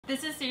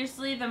This is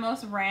seriously the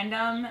most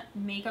random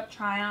makeup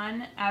try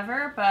on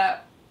ever,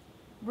 but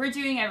we're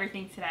doing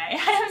everything today. I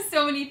have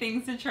so many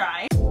things to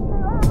try.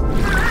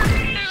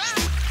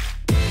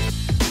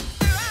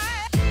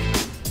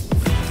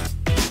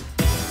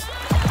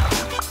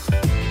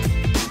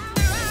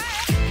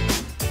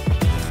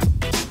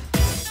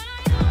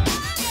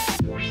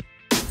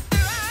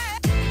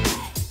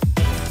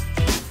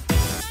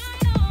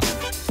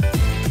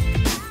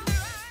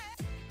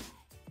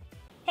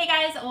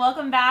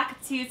 Welcome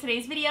back to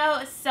today's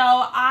video. So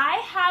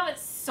I have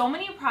so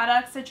many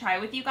products to try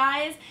with you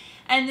guys,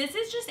 and this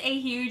is just a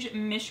huge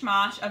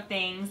mishmash of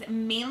things,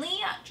 mainly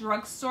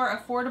drugstore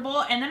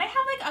affordable, and then I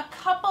have like a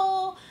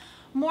couple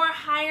more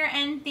higher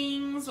end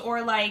things,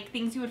 or like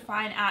things you would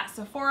find at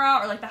Sephora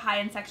or like the high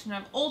end section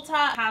of Ulta.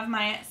 I have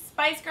my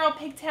Spice Girl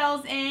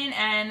pigtails in,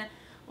 and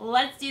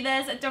let's do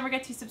this. Don't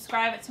forget to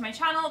subscribe to my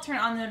channel, turn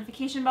on the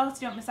notification bell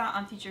so you don't miss out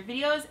on future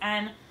videos,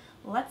 and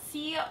let's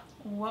see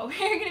what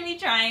we're gonna be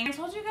trying. I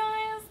told you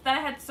guys that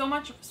I had so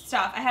much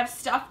stuff. I have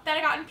stuff that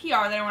I got in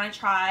PR that I want to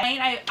try.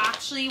 I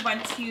actually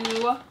went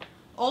to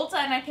Ulta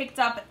and I picked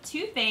up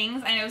two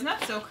things. I know it's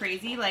not so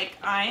crazy. Like,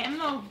 I am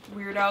the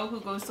weirdo who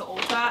goes to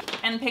Ulta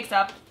and picks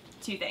up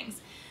two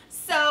things.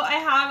 So I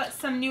have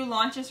some new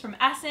launches from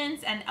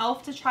Essence and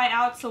e.l.f. to try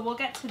out, so we'll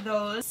get to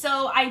those.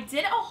 So I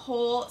did a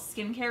whole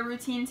skincare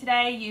routine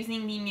today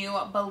using the new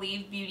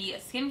Believe Beauty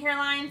skincare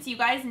line. So you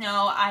guys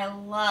know I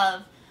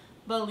love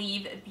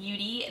Believe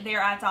Beauty.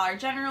 They're at Dollar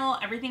General.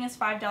 Everything is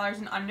 $5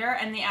 and under,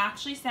 and they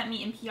actually sent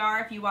me in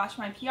PR. If you watch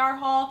my PR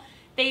haul,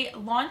 they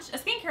launched a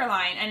skincare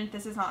line, and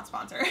this is not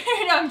sponsored.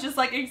 I'm just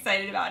like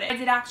excited about it. I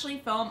did actually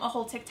film a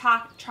whole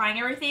TikTok trying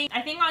everything.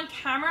 I think on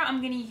camera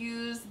I'm gonna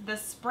use the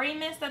spray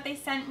mist that they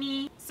sent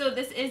me. So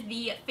this is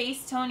the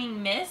face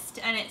toning mist,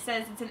 and it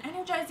says it's an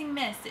energizing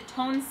mist. It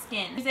tones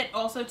skin. Use it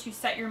also to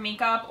set your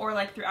makeup or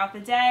like throughout the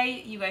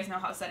day. You guys know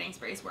how setting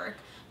sprays work.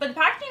 But the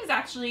packaging is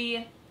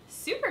actually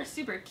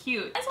super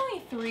cute. It's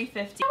only $3.50.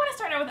 I want to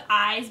start out with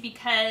eyes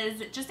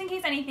because just in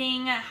case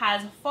anything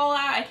has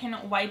fallout, I can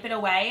wipe it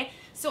away.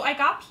 So I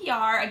got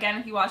PR, again,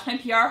 if you watch my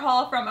PR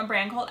haul, from a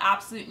brand called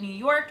Absolute New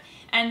York,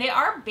 and they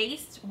are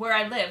based where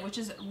I live, which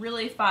is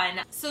really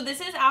fun. So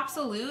this is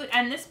Absolute,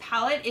 and this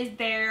palette is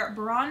their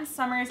Bronze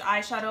Summers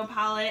eyeshadow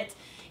palette.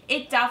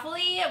 It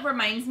definitely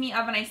reminds me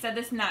of, and I said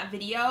this in that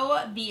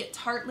video, the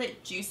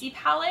Tartelette Juicy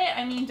palette.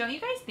 I mean, don't you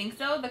guys think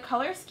so? The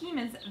color scheme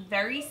is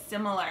very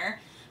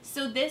similar.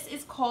 So this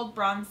is called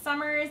Bronze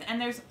Summers, and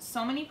there's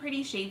so many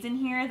pretty shades in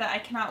here that I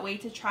cannot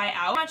wait to try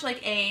out. Much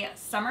like a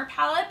summer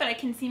palette, but I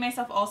can see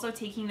myself also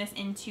taking this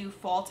into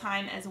fall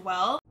time as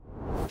well.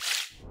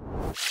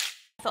 I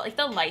felt like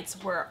the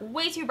lights were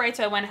way too bright,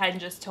 so I went ahead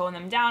and just toned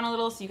them down a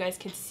little so you guys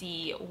could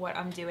see what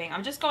I'm doing.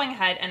 I'm just going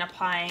ahead and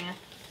applying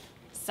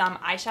some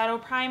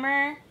eyeshadow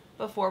primer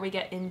before we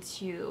get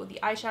into the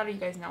eyeshadow. You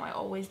guys know I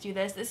always do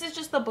this. This is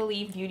just the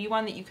Believe Beauty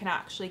one that you can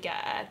actually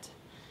get at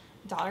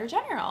Dollar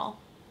General.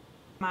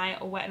 My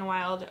Wet n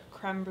Wild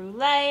creme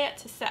brulee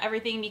to set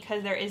everything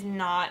because there is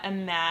not a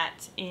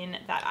matte in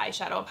that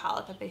eyeshadow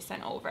palette that they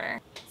sent over.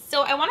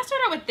 So I want to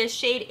start out with this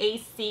shade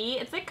AC.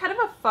 It's like kind of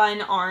a fun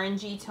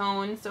orangey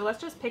tone, so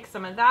let's just pick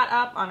some of that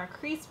up on a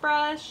crease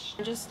brush.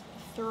 I'm just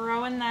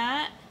throwing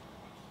that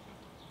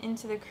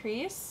into the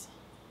crease.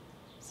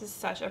 This is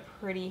such a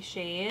pretty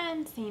shade.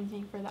 And same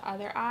thing for the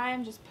other eye.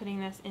 I'm just putting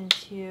this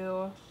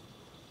into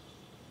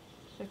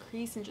the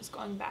crease and just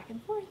going back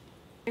and forth.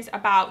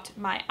 About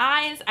my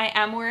eyes, I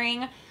am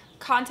wearing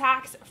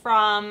contacts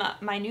from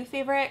my new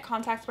favorite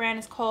contacts brand.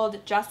 Is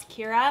called Just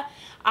Kira.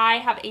 I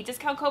have a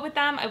discount code with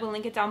them. I will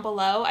link it down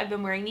below. I've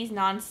been wearing these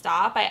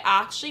non-stop. I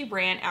actually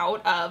ran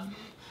out of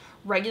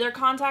regular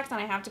contacts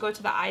and I have to go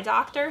to the eye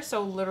doctor,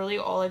 so literally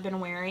all I've been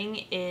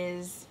wearing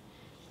is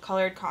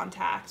colored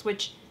contacts,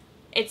 which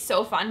it's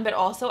so fun, but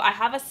also I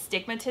have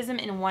astigmatism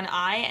in one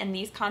eye, and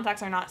these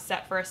contacts are not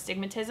set for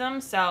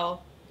astigmatism,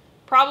 so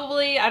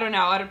probably, I don't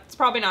know, it's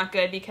probably not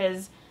good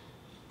because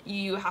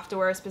you have to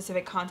wear a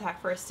specific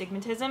contact for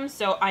astigmatism.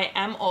 So I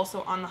am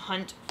also on the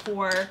hunt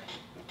for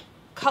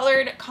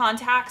colored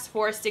contacts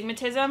for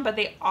astigmatism, but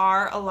they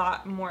are a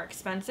lot more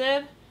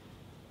expensive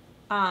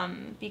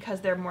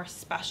because they're more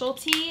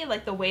specialty,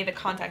 like the way the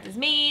contact is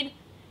made.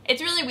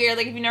 It's really weird.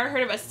 Like, if you've never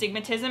heard of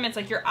astigmatism, it's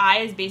like your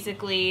eye is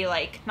basically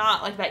like,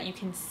 not like that you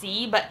can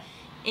see, but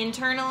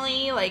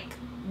internally, like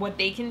what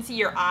they can see,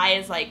 your eye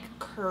is like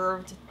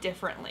curved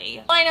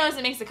differently. All I know is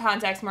it makes the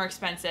contacts more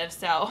expensive.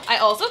 So I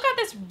also got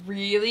this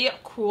really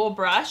cool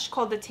brush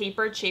called the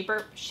Taper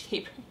Shader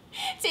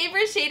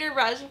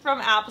brush from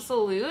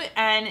Absolute,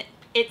 and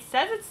it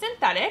says it's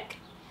synthetic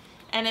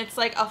and it's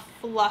like a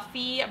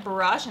fluffy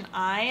brush, and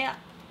I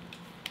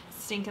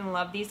stinking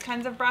love these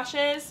kinds of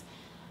brushes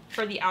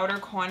for the outer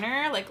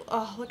corner. Like,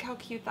 oh, look how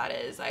cute that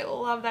is. I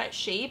love that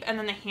shape. And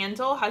then the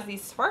handle has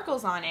these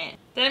sparkles on it.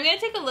 Then I'm going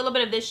to take a little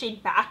bit of this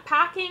shade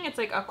Backpacking. It's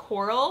like a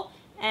coral,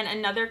 and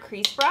another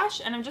crease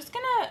brush, and I'm just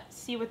going to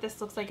see what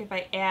this looks like if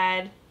I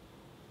add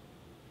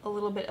a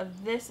little bit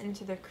of this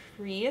into the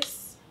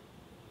crease.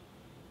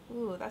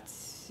 Ooh, that's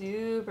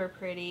super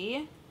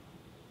pretty.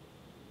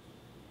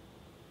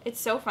 It's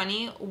so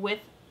funny with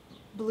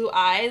blue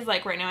eyes,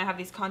 like right now I have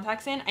these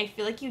contacts in, I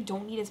feel like you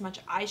don't need as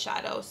much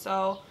eyeshadow.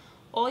 So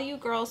all you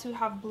girls who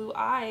have blue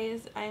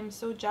eyes, I am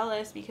so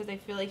jealous because I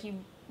feel like you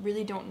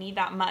really don't need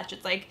that much.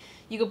 It's like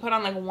you could put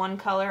on like one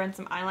color and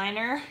some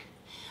eyeliner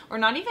or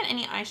not even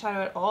any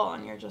eyeshadow at all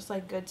and you're just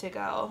like good to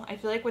go. I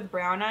feel like with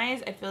brown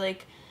eyes, I feel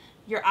like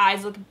your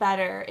eyes look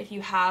better if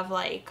you have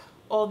like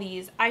all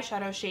these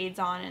eyeshadow shades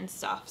on and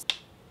stuff.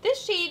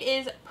 This shade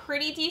is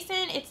pretty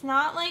decent. It's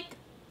not like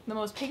the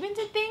most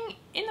pigmented thing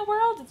in the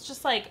world. It's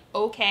just like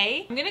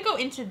okay. I'm gonna go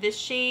into this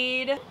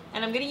shade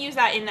and I'm gonna use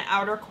that in the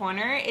outer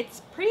corner.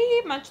 It's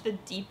pretty much the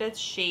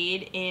deepest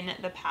shade in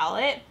the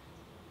palette.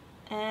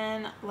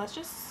 And let's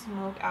just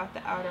smoke out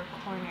the outer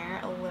corner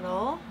a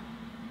little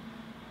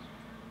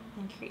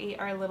and create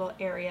our little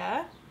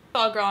area. I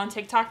saw a girl on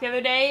TikTok the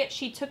other day.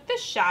 She took the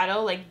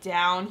shadow like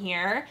down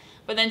here,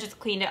 but then just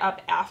cleaned it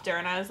up after.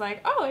 And I was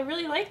like, oh, I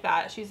really like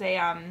that. She's a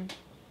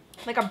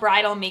like a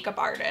bridal makeup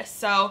artist.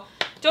 So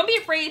don't be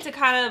afraid to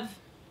kind of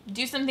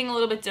do something a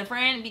little bit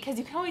different because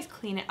you can always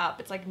clean it up.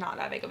 It's like not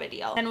that big of a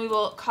deal. And we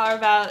will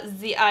carve out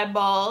the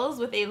eyeballs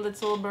with a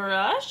little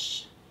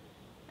brush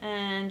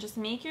and just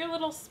make your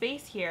little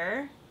space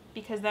here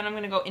because then I'm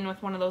going to go in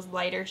with one of those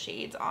lighter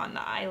shades on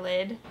the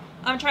eyelid.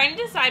 I'm trying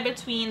to decide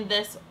between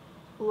this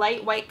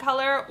light white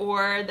color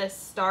or this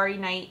Starry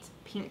Night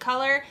pink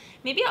color.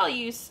 Maybe I'll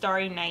use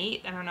Starry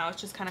Night. I don't know.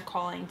 It's just kind of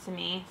calling to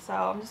me. So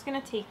I'm just going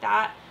to take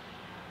that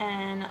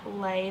and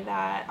lay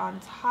that on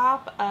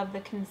top of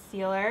the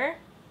concealer.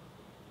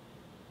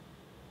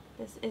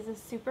 This is a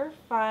super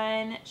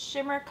fun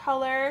shimmer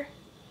color.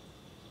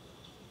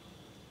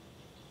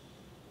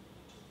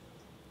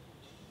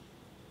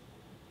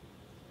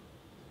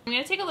 I'm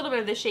going to take a little bit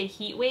of the shade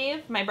Heat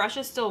Wave. My brush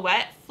is still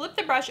wet. Flip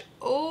the brush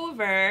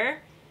over.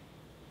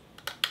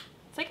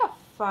 It's like a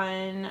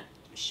fun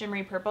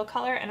shimmery purple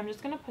color, and I'm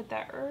just going to put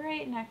that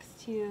right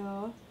next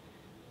to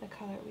the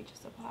color we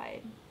just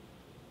applied.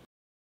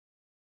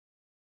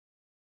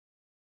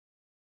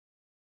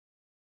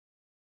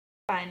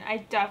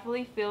 I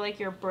definitely feel like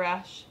your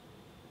brush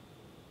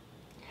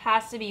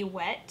has to be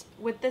wet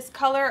with this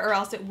color or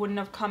else it wouldn't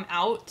have come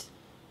out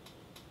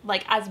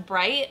like as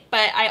bright,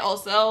 but I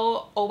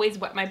also always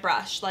wet my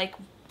brush like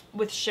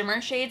with shimmer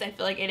shades. I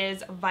feel like it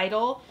is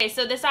vital. Okay,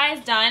 so this eye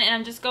is done and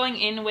I'm just going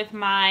in with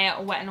my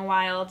Wet n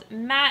Wild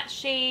matte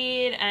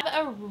shade and I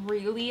have a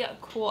really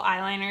cool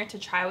eyeliner to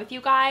try with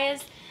you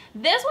guys.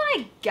 This one,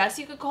 I guess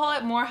you could call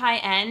it more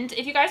high-end.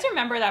 If you guys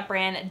remember that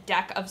brand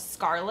Deck of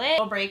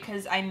Scarlet, I'll break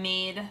because I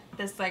made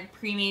this like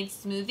pre-made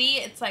smoothie.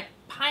 It's like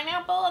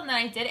pineapple and then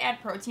I did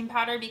add protein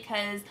powder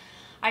because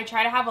I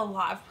try to have a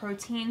lot of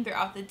protein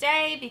throughout the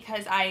day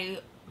because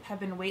I have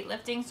been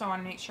weightlifting, so I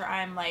want to make sure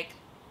I'm like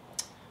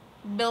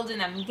building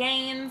them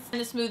gains. And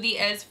the smoothie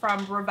is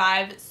from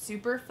Revive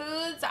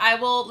Superfoods. I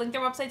will link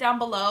their website down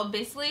below.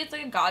 Basically, it's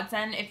like a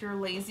godsend if you're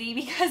lazy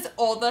because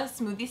all the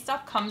smoothie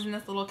stuff comes in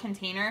this little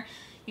container.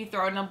 You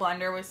throw it in a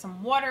blender with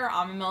some water,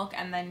 almond milk,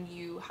 and then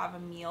you have a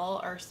meal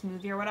or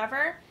smoothie or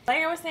whatever.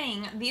 Like I was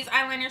saying, these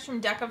eyeliners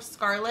from Deck of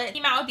Scarlet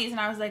came out with these and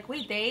I was like,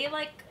 wait, they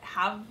like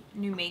have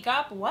new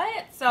makeup?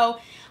 What? So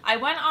I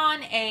went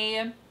on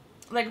a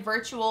like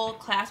virtual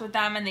class with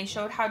them and they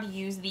showed how to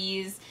use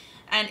these.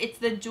 And it's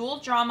the Dual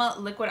Drama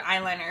Liquid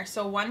Eyeliner.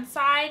 So one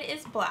side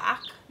is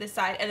black, this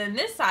side, and then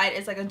this side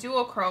is like a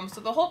duochrome.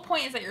 So the whole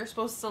point is that you're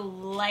supposed to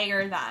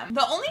layer them.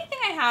 The only thing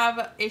I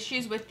have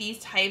issues with these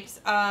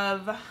types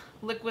of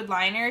liquid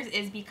liners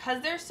is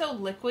because they're so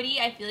liquidy,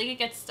 I feel like it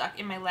gets stuck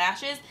in my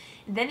lashes.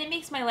 Then it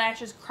makes my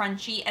lashes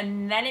crunchy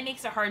and then it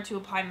makes it hard to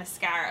apply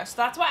mascara. So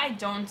that's why I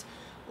don't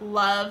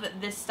love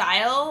this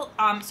style.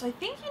 So I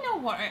think, you know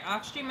what I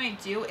actually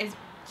might do is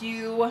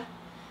do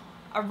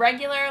a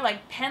regular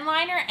like pen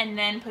liner and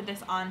then put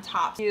this on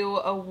top. Do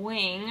a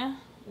wing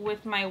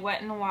with my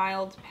Wet n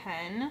Wild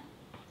pen.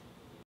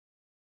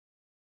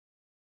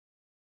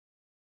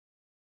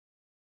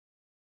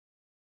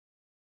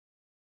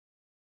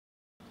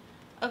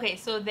 Okay,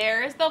 so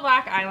there's the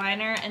black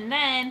eyeliner and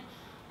then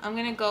I'm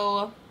gonna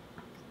go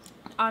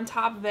on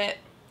top of it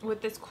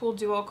with this cool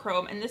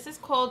duochrome, and this is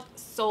called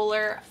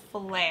Solar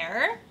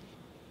Flare.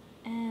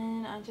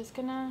 And I'm just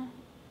gonna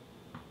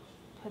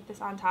put this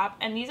on top,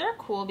 and these are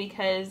cool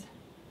because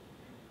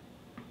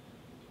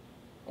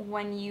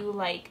when you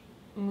like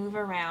move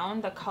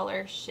around, the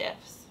color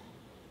shifts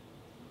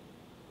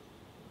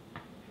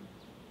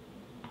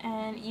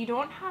and you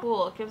don't have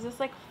cool. It gives this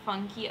like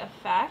funky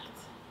effect.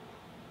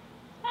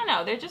 I don't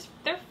know,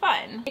 they're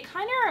fun. It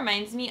kind of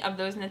reminds me of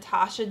those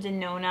Natasha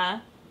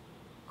Denona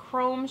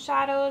chrome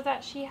shadows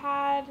that she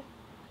had.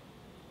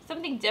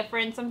 Something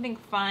different, something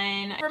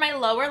fun. For my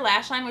lower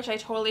lash line, which I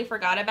totally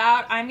forgot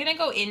about, I'm gonna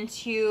go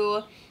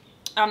into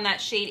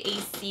that shade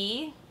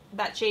AC.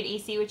 That shade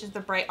AC, which is the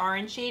bright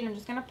orange shade. I'm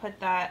just gonna put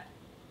that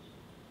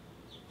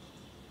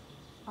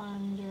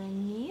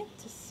underneath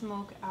to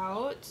smoke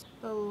out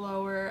the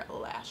lower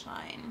lash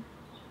line.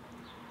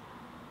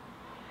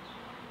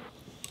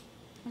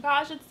 Oh my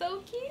gosh, it's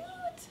so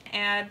cute.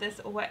 Add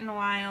this Wet n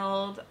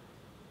Wild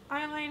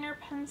eyeliner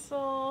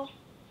pencil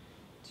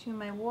to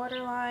my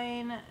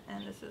waterline,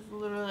 and this is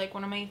literally like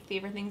one of my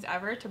favorite things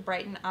ever to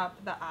brighten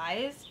up the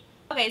eyes.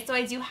 Okay, so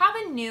I do have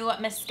a new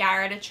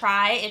mascara to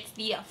try. It's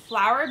the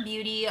Flower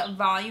Beauty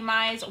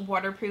Volumized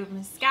Waterproof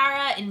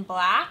Mascara in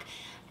black,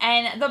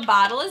 and the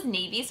bottle is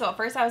navy, so at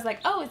first I was like,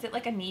 oh, is it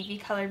like a navy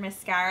colored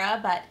mascara?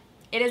 But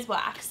it is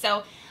black.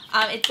 So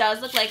it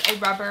does look like a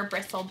rubber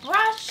bristle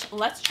brush.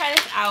 Let's try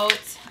this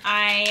out.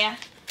 I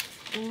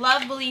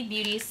love Believe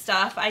Beauty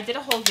stuff. I did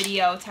a whole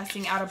video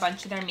testing out a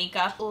bunch of their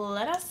makeup.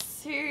 Let us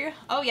see.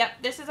 Oh,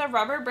 yep. This is a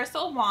rubber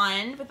bristle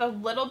wand with a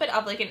little bit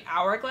of like an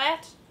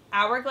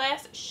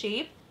hourglass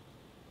shape.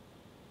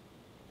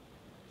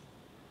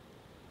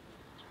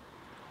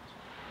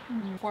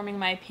 Forming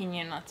my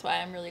opinion. That's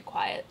why I'm really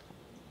quiet.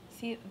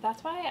 See,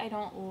 that's why I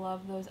don't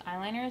love those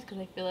eyeliners, because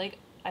I feel like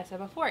I said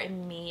before, it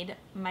made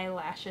my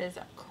lashes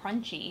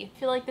crunchy. I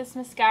feel like this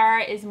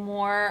mascara is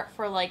more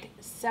for like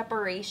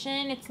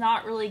separation. It's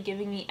not really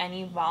giving me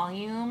any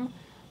volume.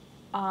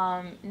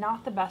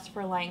 Not the best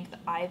for length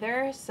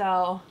either.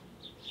 So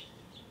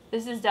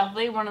this is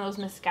definitely one of those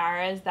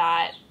mascaras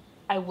that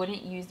I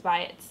wouldn't use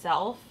by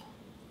itself.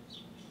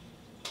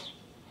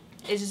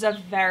 It's just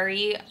a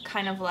very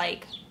kind of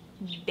like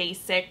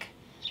basic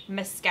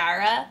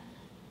mascara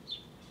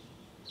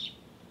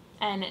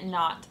and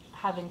not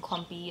having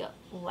clumpy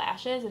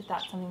lashes, if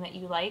that's something that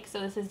you like. So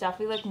this is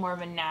definitely like more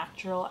of a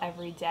natural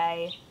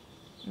everyday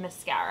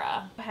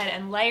mascara. Go ahead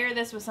and layer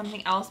this with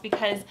something else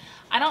because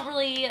I don't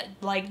really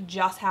like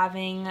just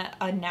having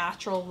a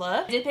natural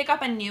look. I did pick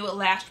up a new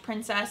Lash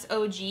Princess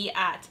OG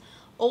at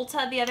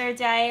Ulta the other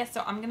day,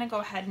 so I'm gonna go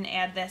ahead and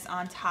add this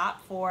on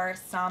top for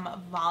some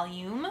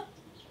volume.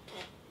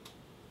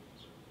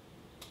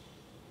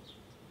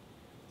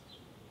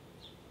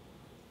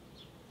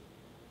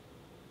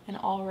 And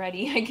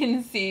already I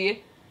can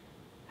see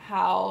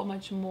how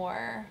much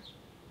more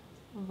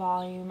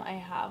volume I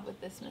have with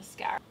this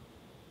mascara.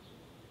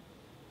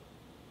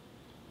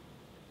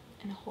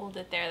 And hold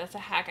it there. That's a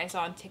hack I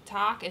saw on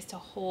TikTok, is to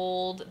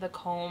hold the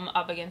comb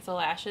up against the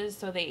lashes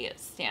so they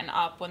stand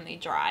up when they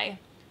dry.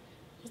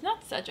 Isn't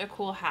that such a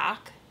cool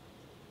hack?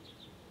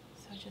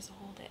 So just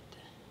hold it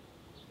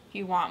if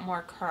you want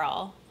more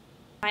curl.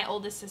 My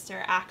oldest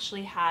sister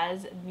actually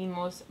has the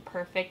most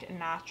perfect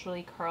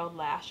naturally curled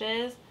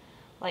lashes.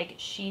 Like,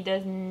 she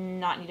does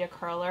not need a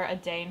curler a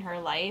day in her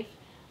life.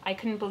 I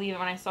couldn't believe it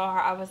when I saw her.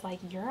 I was like,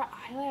 your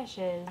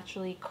eyelashes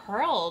actually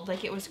curled.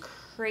 Like, it was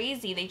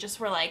crazy. They just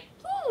were like,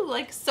 ooh,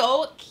 like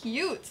so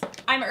cute.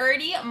 I'm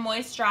already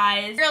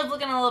moisturized. Girl's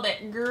looking a little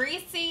bit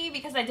greasy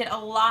because I did a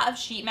lot of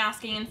sheet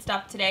masking and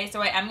stuff today. So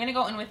I am going to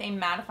go in with a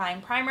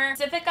mattifying primer.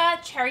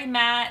 Pacifica Cherry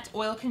Matte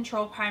Oil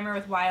Control Primer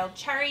with Wild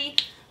Cherry.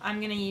 I'm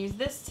going to use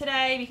this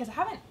today because I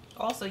haven't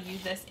also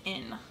used this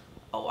in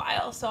a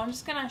while, so I'm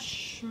just gonna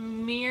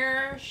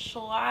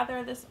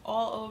slather this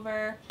all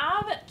over.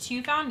 I have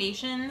two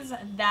foundations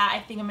that I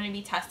think I'm gonna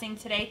be testing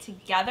today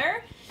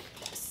together.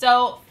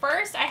 So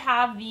first I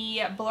have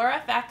the Blur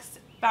FX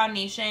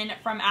foundation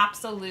from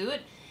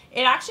Absolute.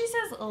 It actually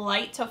says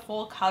light to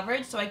full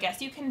coverage, so I guess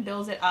you can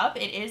build it up.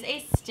 It is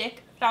a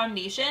stick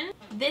foundation.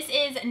 This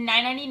is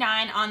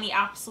 $9.99 on the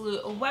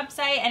Absolute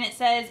website, and it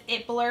says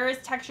it blurs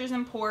textures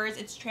and pores,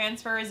 it's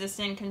transfer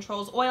resistant,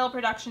 controls oil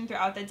production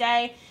throughout the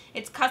day,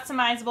 it's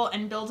customizable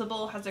and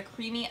buildable, has a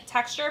creamy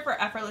texture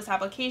for effortless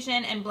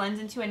application, and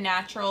blends into a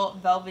natural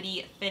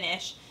velvety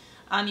finish.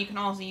 You can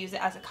also use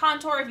it as a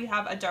contour if you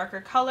have a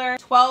darker color.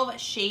 12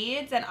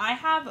 shades, and I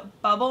have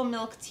Bubble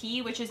Milk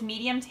Tea, which is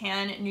medium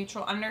tan,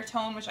 neutral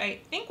undertone, which I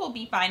think will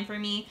be fine for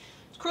me.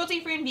 It's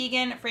cruelty-free and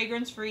vegan,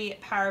 fragrance-free,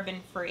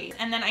 paraben-free.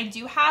 And then I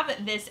do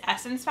have this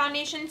Essence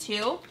foundation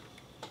too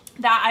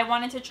that I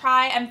wanted to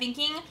try. I'm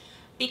thinking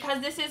because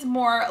this is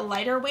more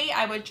lighter weight,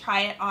 I would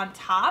try it on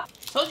top.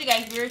 Told you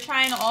guys we were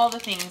trying all the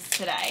things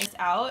today. It's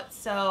out,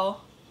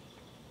 so,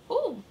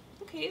 ooh,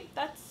 okay,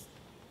 that's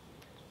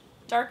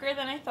darker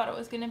than I thought it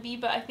was going to be,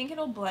 but I think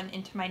it'll blend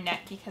into my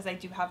neck because I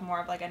do have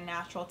more of like a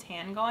natural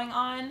tan going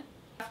on.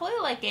 Definitely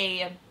like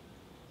a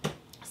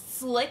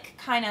slick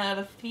kind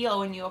of feel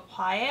when you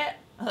apply it.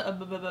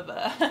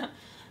 It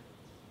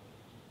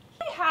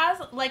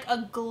has like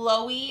a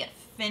glowy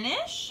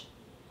finish.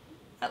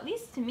 At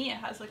least to me it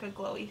has like a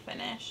glowy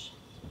finish.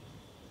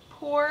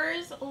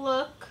 Pores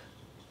look,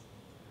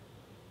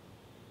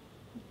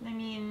 I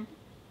mean,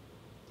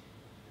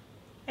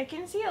 I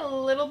can see a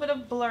little bit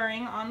of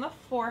blurring on the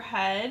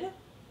forehead.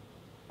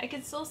 I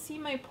can still see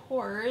my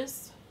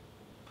pores.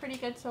 Pretty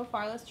good so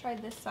far. Let's try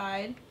this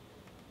side.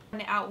 I'm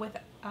going out with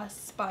a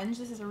sponge.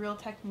 This is a Real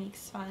Technique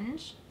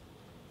sponge.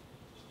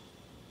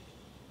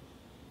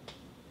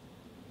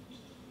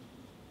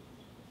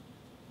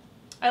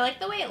 I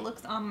like the way it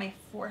looks on my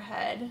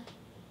forehead.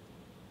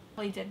 I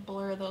really did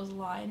blur those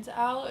lines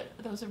out.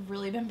 Those have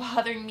really been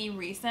bothering me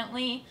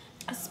recently,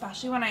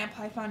 especially when I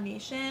apply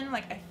foundation.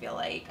 Like, I feel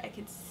like I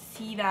could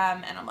see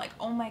them and I'm like,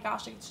 oh my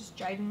gosh, like, it's just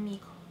driving me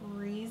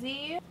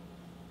crazy.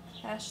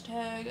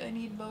 Hashtag I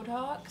need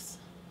Botox,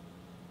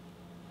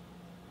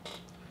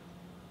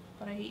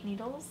 but I hate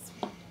needles.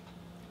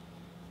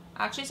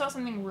 I actually saw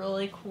something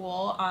really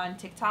cool on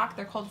TikTok.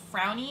 They're called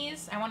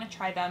frownies. I want to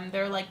try them.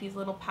 They're like these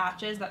little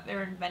patches that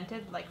they're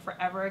invented like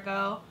forever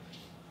ago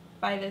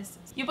by this.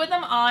 You put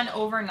them on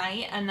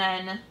overnight and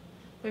then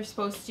they're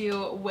supposed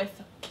to,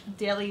 with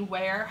daily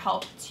wear,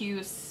 help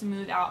to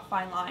smooth out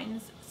fine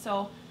lines.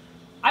 So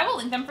I will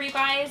link them for you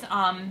guys.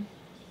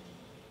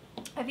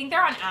 I think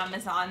they're on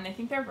Amazon. I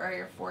think they're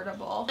very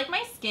affordable. Like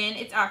my skin,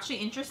 it's actually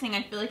interesting.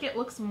 I feel like it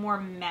looks more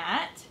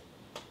matte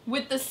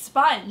with the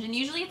sponge, and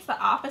usually it's the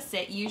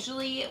opposite.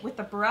 Usually with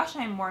the brush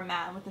I'm more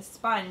matte, with the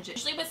sponge.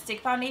 Usually with stick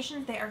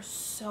foundations, they are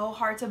so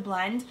hard to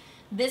blend.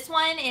 This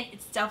one,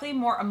 it's definitely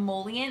more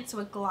emollient, so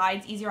it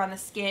glides easier on the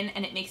skin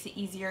and it makes it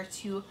easier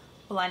to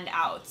blend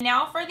out.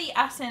 Now for the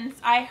essence,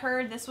 I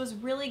heard this was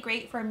really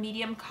great for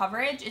medium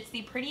coverage. It's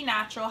the Pretty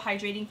Natural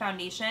Hydrating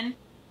Foundation.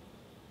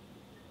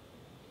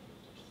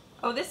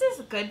 Oh, this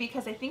is good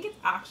because I think it's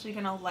actually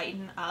gonna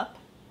lighten up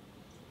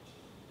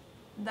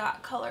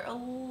that color a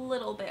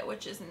little bit,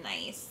 which is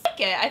nice. I like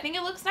it. I think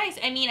it looks nice.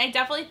 I mean, I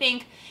definitely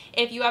think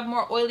if you have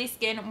more oily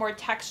skin, more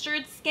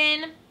textured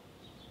skin,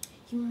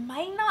 you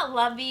might not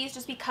love these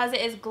just because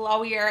it is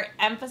glowier,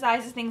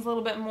 emphasizes things a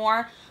little bit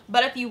more.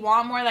 But if you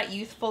want more of that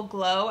youthful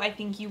glow, I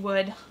think you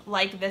would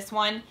like this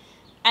one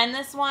and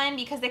this one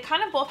because they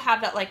kind of both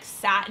have that like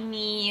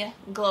satiny,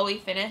 glowy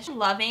finish. I'm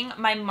loving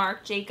my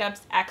Marc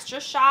Jacobs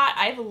Extra Shot.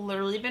 I've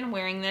literally been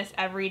wearing this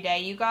every day,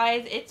 you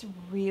guys. It's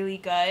really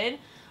good.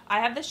 I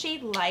have the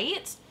shade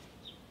Light.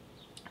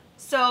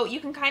 So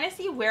you can kind of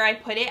see where I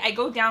put it. I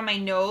go down my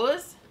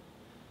nose.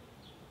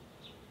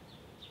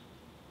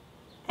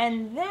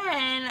 And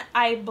then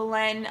I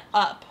blend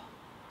up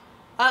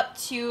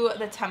to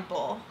the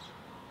temple.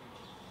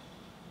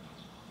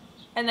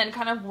 And then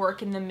kind of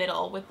work in the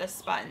middle with the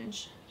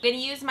sponge. I'm going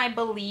to use my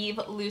Believe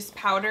loose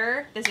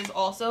powder. This is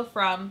also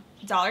from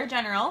Dollar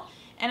General.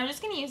 And I'm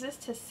just going to use this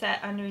to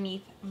set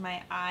underneath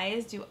my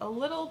eyes. Do a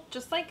little,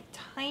 just like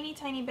tiny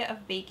bit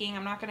of baking.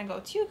 I'm not going to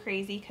go too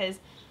crazy because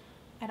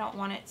I don't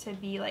want it to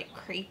be like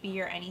crepey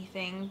or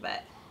anything.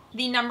 But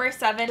the number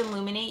 7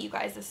 Illuminate, you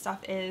guys, this stuff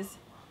is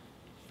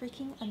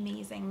freaking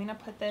amazing. I'm going to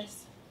put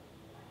this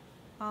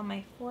on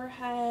my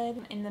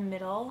forehead in the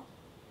middle.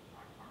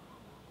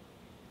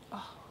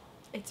 Oh,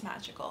 it's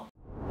magical.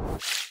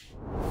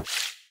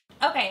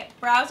 Okay,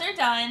 brows are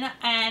done,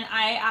 and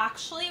I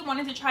actually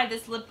wanted to try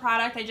this lip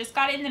product. I just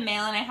got it in the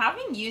mail, and I have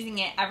been using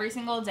it every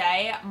single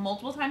day,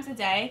 multiple times a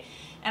day,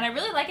 and I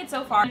really like it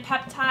so far.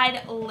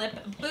 Peptide Lip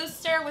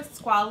Booster with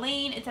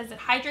Squalane. It says it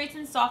hydrates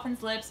and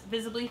softens lips,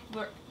 visibly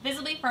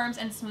firms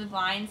and smooth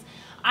lines.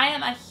 I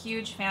am a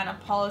huge fan of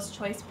Paula's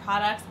Choice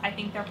products. I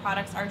think their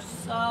products are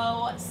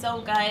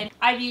so good.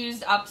 I've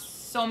used up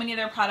so many of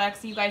their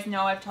products. You guys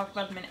know I've talked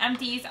about them in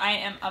empties. I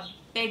am a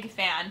big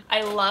fan.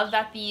 I love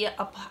that the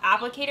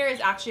applicator is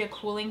actually a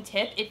cooling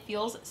tip. It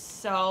feels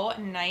so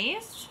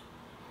nice.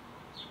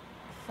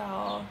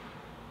 So,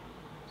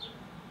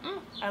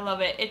 I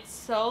love it. It's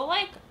so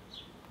like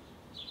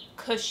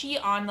cushy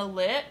on the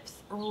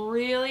lips.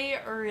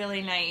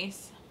 Really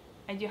nice.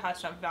 I do have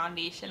some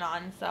foundation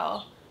on,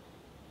 so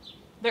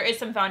there is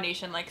some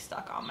foundation like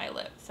stuck on my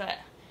lips. But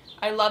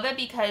I love it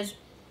because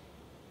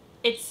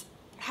it's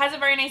has a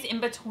very nice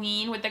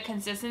in-between with the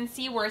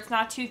consistency where it's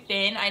not too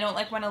thin. I don't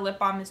like when a lip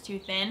balm is too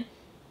thin,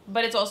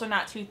 but it's also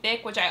not too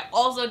thick, which I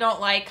also don't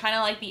like. Kind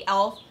of like the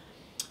e.l.f.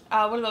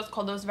 What are those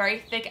called? Those very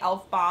thick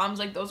e.l.f. balms.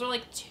 Like those are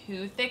like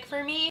too thick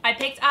for me. I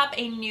picked up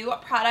a new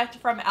product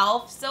from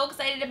e.l.f. So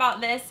excited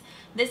about this.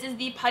 This is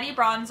the Putty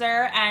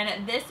Bronzer,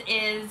 and this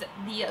is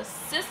the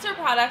sister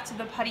product to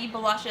the Putty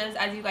Blushes,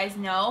 as you guys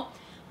know.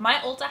 My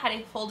Ulta had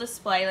a full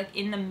display like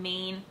in the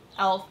main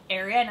e.l.f.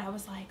 area, and I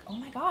was like, oh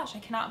my gosh, I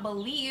cannot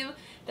believe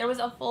there was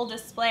a full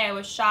display. I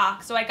was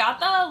shocked. So I got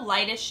the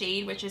lightest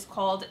shade, which is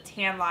called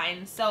Tan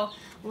Line. So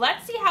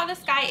let's see how this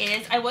guy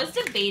is. I was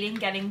debating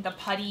getting the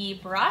putty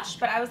brush,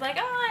 but I was like,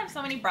 oh, I have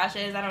so many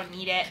brushes, I don't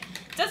need it.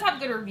 It does have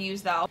good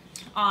reviews though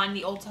on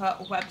the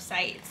Ulta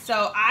website.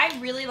 So I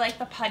really like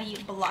the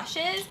putty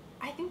blushes.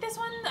 I think this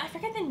one, I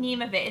forget the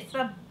name of it. It's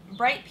the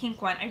bright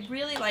pink one. I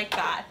really like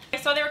that. I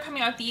saw they were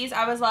coming out with these.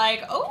 I was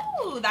like,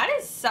 oh, that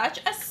is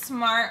such a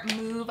smart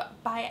move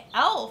by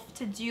e.l.f.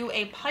 to do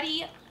a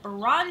putty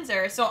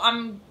bronzer. So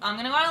I'm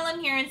gonna go on a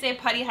limb here and say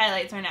putty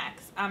highlights are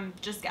next. I'm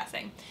just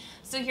guessing.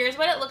 So here's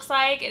what it looks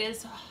like. It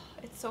is,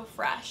 it's so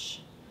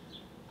fresh.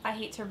 I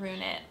hate to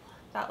ruin it.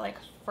 That like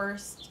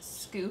first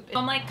scoop.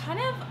 I'm like kind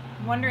of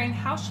wondering,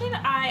 how should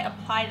I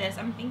apply this?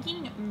 I'm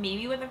thinking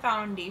maybe with a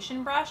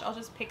foundation brush. I'll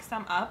just pick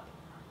some up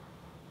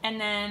and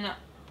then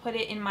put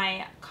it in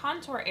my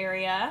contour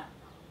area.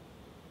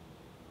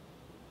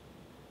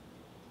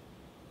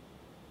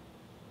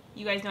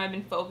 You guys know I've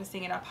been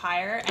focusing it up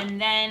higher, and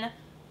then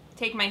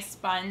take my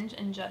sponge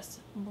and just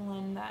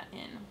blend that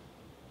in.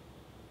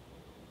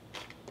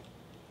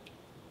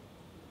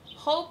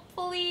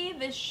 Hopefully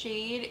the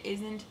shade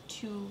isn't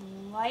too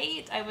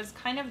light. I was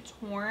kind of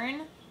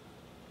torn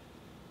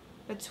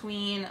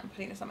between, I'm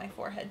putting this on my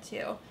forehead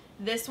too,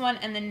 this one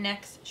and the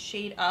next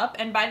shade up.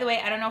 And by the way,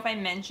 I don't know if I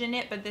mentioned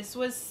it, but this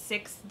was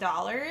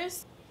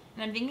 $6.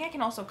 And I'm thinking I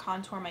can also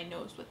contour my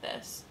nose with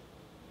this.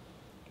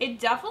 It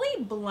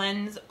definitely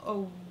blends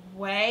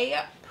away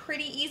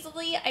pretty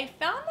easily. I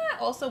found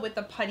that also with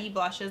the putty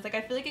blushes. Like,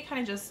 I feel like it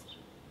kind of just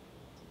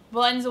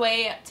blends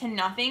away to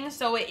nothing.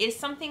 So it is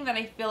something that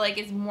I feel like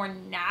is more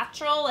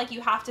natural. Like,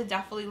 you have to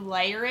definitely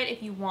layer it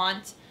if you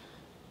want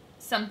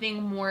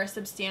something more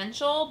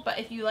substantial. But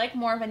if you like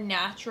more of a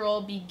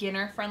natural,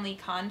 beginner-friendly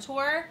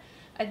contour,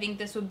 I think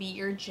this would be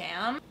your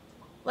jam.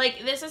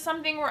 Like, this is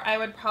something where I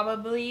would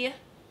probably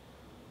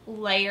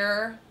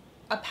layer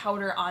a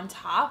powder on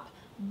top.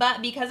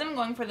 But because I'm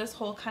going for this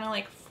whole kind of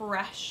like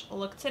fresh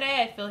look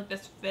today, I feel like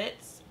this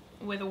fits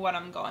with what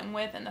I'm going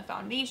with and the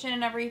foundation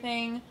and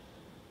everything.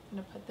 I'm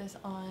going to put this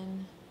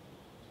on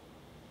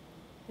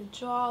the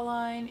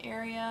jawline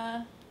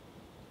area.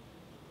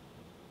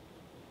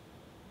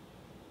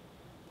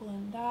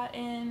 Blend that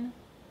in.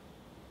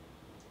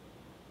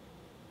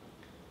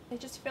 I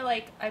just feel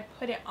like I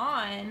put it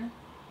on.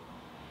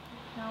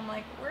 Now I'm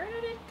like, where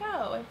did it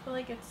go? I feel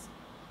like it's...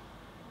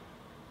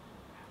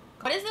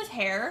 What is this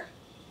hair?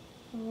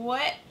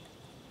 What?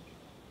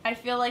 I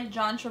feel like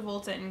John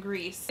Travolta in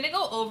Grease. I'm gonna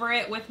go over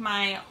it with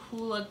my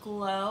Hoola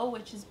Glow,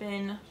 which has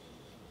been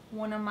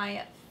one of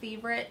my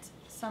favorite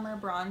summer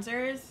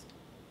bronzers.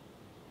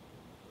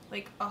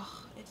 Like,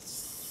 oh, it's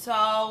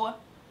so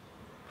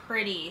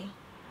pretty.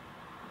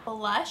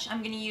 Blush,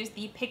 I'm gonna use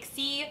the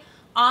Pixie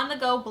On The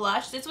Go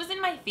blush. This was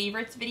in my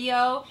favorites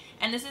video,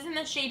 and this is in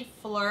the shade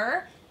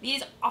Fleur.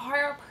 These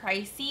are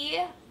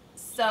pricey,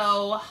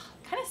 so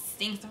kind of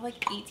stinks. They're like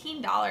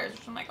 $18,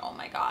 which I'm like, oh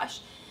my gosh,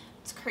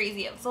 it's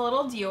crazy. It's a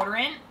little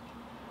deodorant.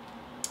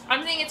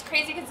 I'm saying it's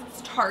crazy because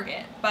it's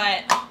Target,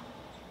 but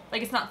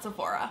like, it's not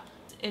Sephora.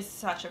 It's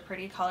such a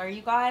pretty color,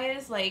 you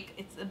guys. Like,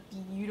 it's a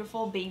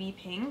beautiful baby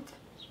pink.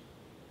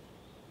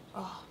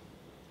 Oh,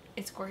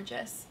 it's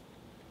gorgeous.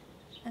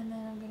 And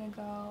then I'm gonna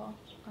go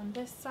on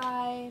this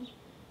side,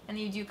 and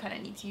you do kind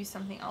of need to use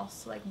something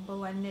else to like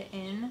blend it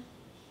in.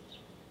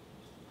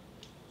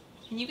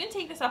 And you can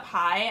take this up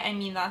high. I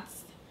mean,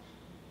 that's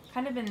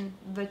kind of been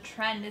the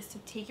trend, is to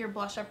take your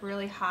blush up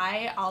really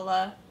high, a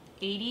la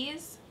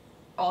 80s.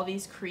 All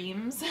these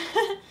creams,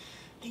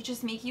 they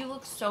just make you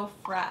look so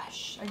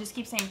fresh. I just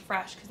keep saying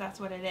fresh because that's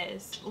what it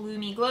is.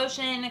 Lumi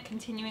Glotion,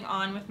 continuing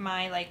on with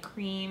my like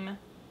cream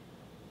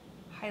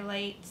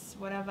highlights,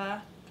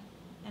 whatever.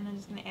 And I'm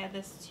just gonna add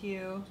this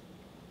to...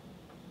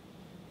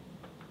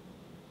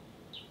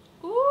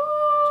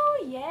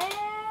 Ooh, yeah!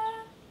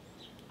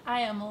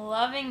 I am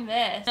loving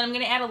this. And I'm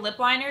gonna add a lip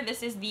liner.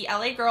 This is the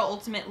LA Girl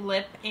Ultimate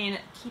Lip in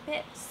Keep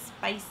It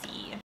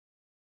Spicy.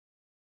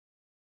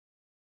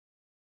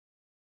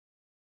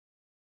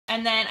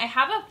 And then I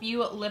have a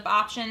few lip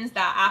options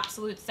that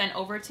Absolute sent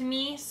over to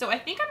me. So I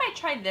think I might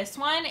try this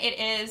one. It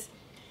is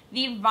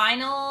the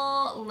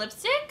Vinyl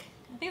Lipstick.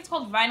 I think it's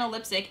called Vinyl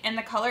Lipstick, and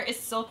the color is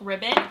Silk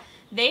Ribbon.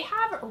 They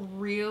have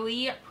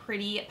really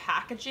pretty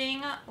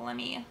packaging. Let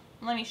me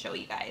show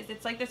you guys.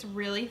 It's like this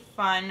really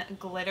fun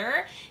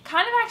glitter.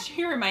 Kind of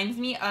actually reminds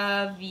me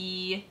of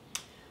the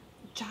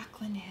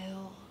Jaclyn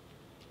Hill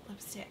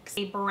lipsticks.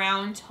 A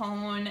brown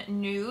tone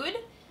nude.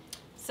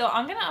 So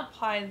I'm gonna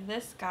apply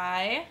this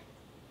guy.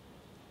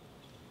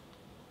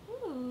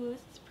 Ooh,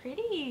 this is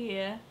pretty.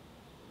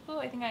 Ooh,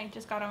 I think I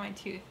just got on my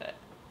tooth.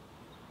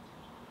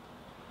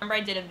 Remember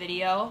I did a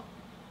video?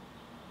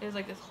 It was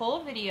like this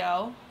whole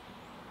video,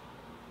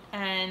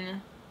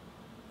 and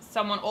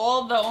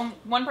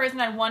one person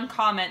had one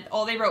comment.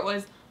 All they wrote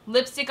was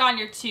lipstick on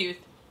your tooth.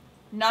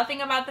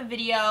 Nothing about the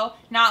video.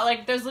 Not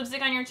like there's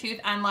lipstick on your tooth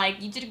and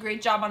like you did a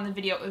great job on the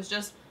video. It was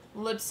just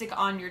lipstick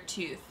on your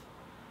tooth.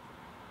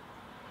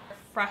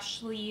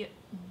 Freshly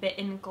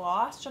bitten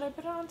gloss. Should I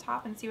put it on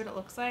top and see what it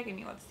looks like? I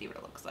mean, let's see what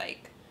it looks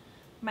like.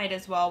 Might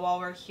as well while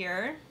we're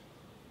here.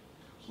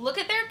 Look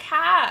at their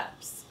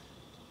caps.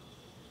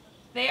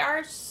 They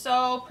are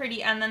so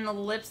pretty. And then the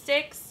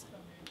lipsticks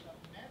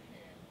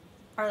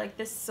are like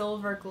this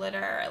silver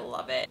glitter. I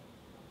love it.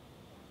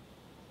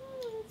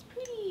 It's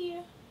pretty.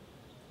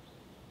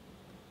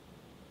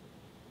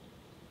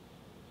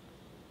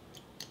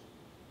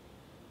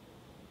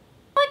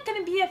 Like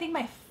gonna be, I think,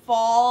 my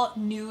fall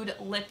nude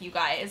lip, you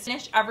guys.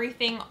 Finish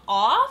everything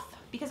off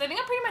because I think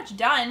I'm pretty much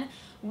done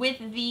with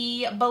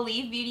the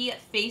Believe Beauty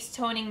face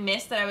toning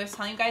mist that I was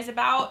telling you guys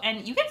about.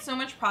 And you get so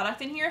much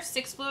product in here,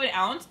 6 fluid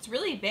ounce. It's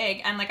really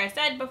big, and like I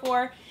said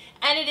before,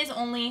 and it is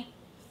only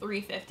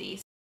 $3.50.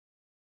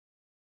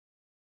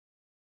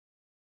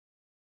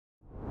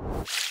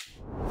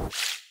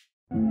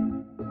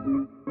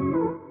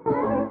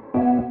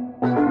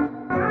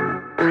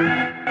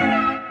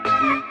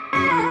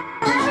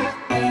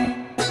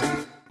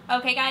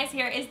 Okay guys,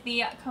 here is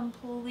the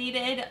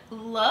completed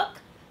look.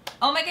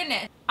 Oh my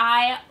goodness,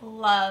 I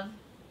love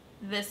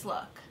this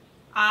look.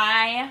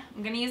 I'm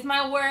gonna use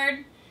my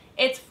word.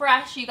 It's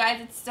fresh, you guys,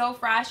 it's so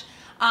fresh.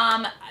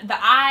 The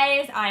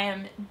eyes, I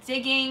am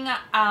digging.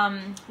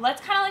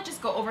 Let's kind of like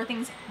just go over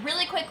things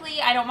really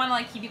quickly. I don't want to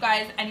like keep you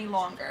guys any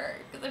longer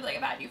because I feel like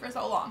I've had you for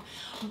so long.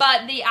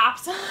 But the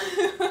Absolute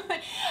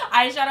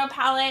eyeshadow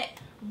palette,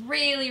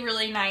 really,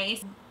 really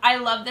nice. I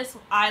love this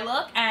eye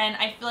look, and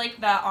I feel like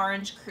the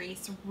orange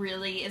crease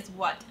really is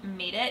what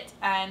made it.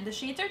 And the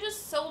shades are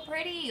just so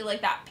pretty.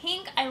 Like that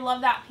pink, I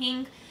love that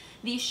pink.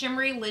 These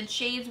shimmery lid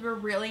shades were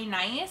really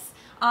nice.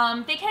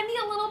 They can be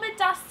a little bit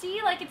dusty.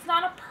 Like, it's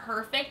not a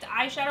perfect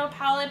eyeshadow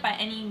palette by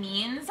any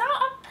means. Not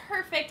a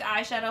perfect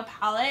eyeshadow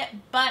palette,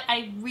 but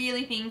I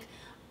really think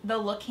the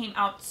look came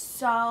out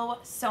so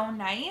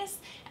nice.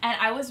 And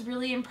I was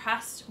really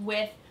impressed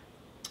with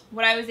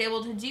what I was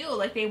able to do.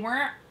 Like, they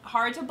weren't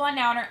hard to blend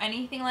out or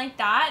anything like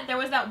that. There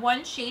was that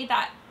one shade,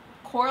 that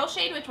coral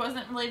shade, which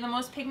wasn't really the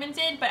most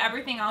pigmented, but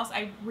everything else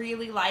I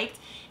really liked.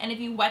 And if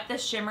you wet the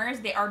shimmers,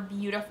 they are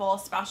beautiful,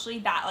 especially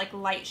that like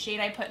light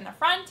shade I put in the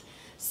front.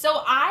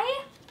 So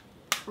I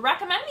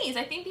recommend these.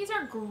 I think these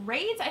are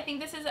great. I think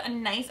this is a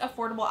nice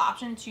affordable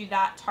option to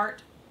that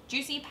Tarte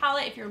Juicy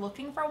palette if you're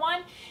looking for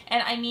one.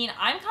 And I mean,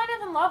 I'm kind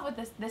of in love with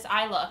this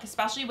eye look,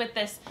 especially with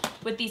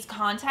these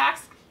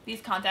contacts.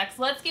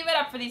 Let's give it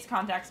up for these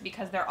contacts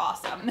because they're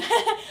awesome.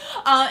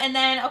 And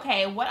then,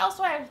 okay, what else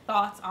do I have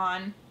thoughts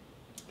on?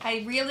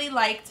 I really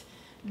liked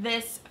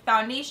this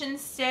foundation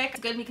stick. It's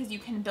good because you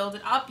can build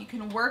it up, you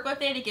can work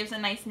with it. It gives a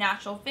nice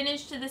natural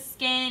finish to the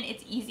skin.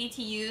 It's easy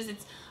to use.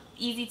 It's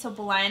easy to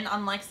blend,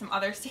 unlike some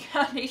other stick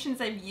foundations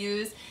I've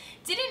used.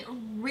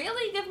 Didn't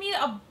really give me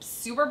a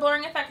super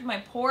blurring effect with my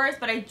pores,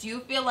 but I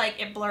do feel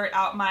like it blurred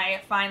out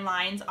my fine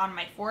lines on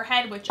my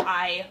forehead, which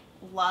I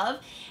love.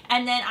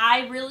 And then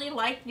I really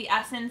liked the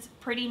Essence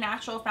Pretty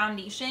Natural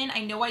Foundation.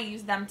 I know I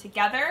use them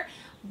together,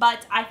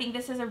 but I think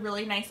this is a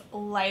really nice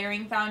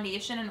layering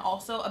foundation and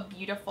also a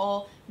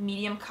beautiful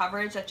medium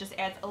coverage that just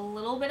adds a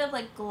little bit of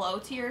like glow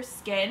to your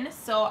skin.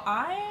 So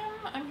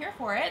I'm here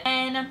for it.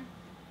 And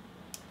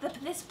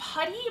this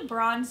putty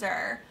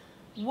bronzer,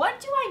 what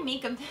do I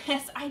make of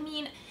this? I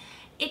mean,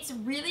 it's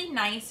really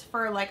nice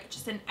for like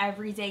just an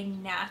everyday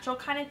natural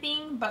kind of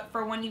thing, but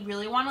for when you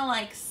really want to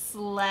like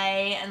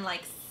slay and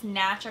like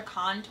snatch a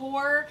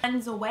contour, it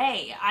blends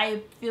away.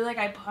 I feel like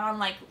I put on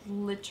like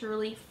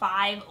literally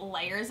 5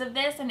 layers of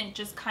this, and it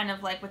just kind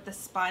of like with the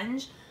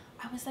sponge,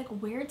 I was like,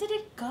 where did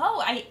it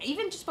go?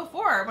 Even just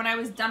before when I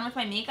was done with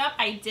my makeup,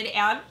 I did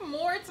add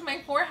more to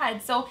my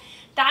forehead. So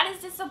that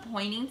is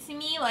disappointing to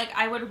me. Like,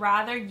 I would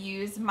rather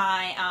use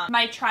my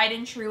my tried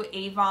and true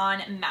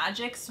Avon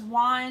Magic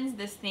Swans.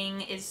 This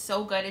thing is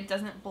so good. It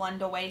doesn't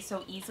blend away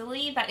so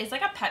easily. That is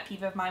like a pet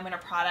peeve of mine when a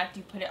product,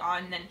 you put it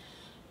on and then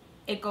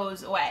it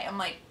goes away. I'm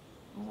like,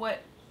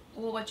 what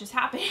just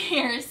happened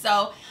here?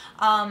 So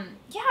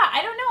yeah,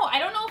 I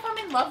don't know if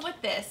I'm in love with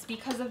this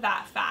because of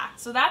that fact.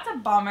 So that's a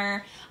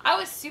bummer. I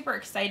was super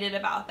excited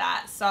about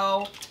that.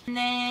 So, and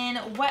then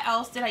what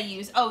else did I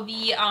use? Oh,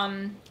 the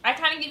I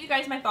kind of gave you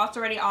guys my thoughts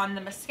already on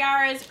the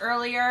mascaras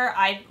earlier.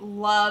 I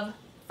love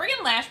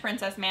friggin' Lash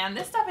Princess, man.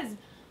 This stuff is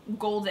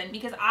golden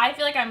because I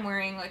feel like I'm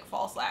wearing like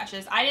false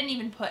lashes. I didn't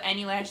even put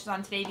any lashes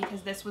on today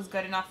because this was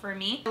good enough for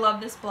me. I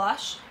love this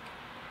blush.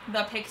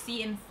 The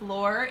Pixie in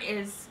Floor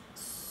is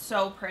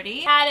so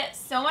pretty. I had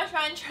so much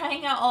fun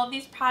trying out all of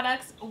these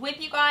products with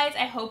you guys.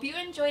 I hope you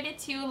enjoyed it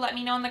too. Let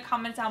me know in the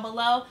comments down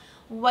below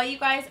what you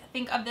guys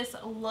think of this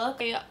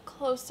look. A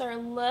closer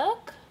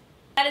look.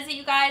 That is it,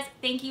 you guys.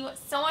 Thank you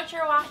so much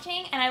for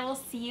watching, and I will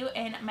see you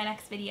in my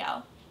next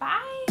video.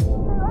 Bye!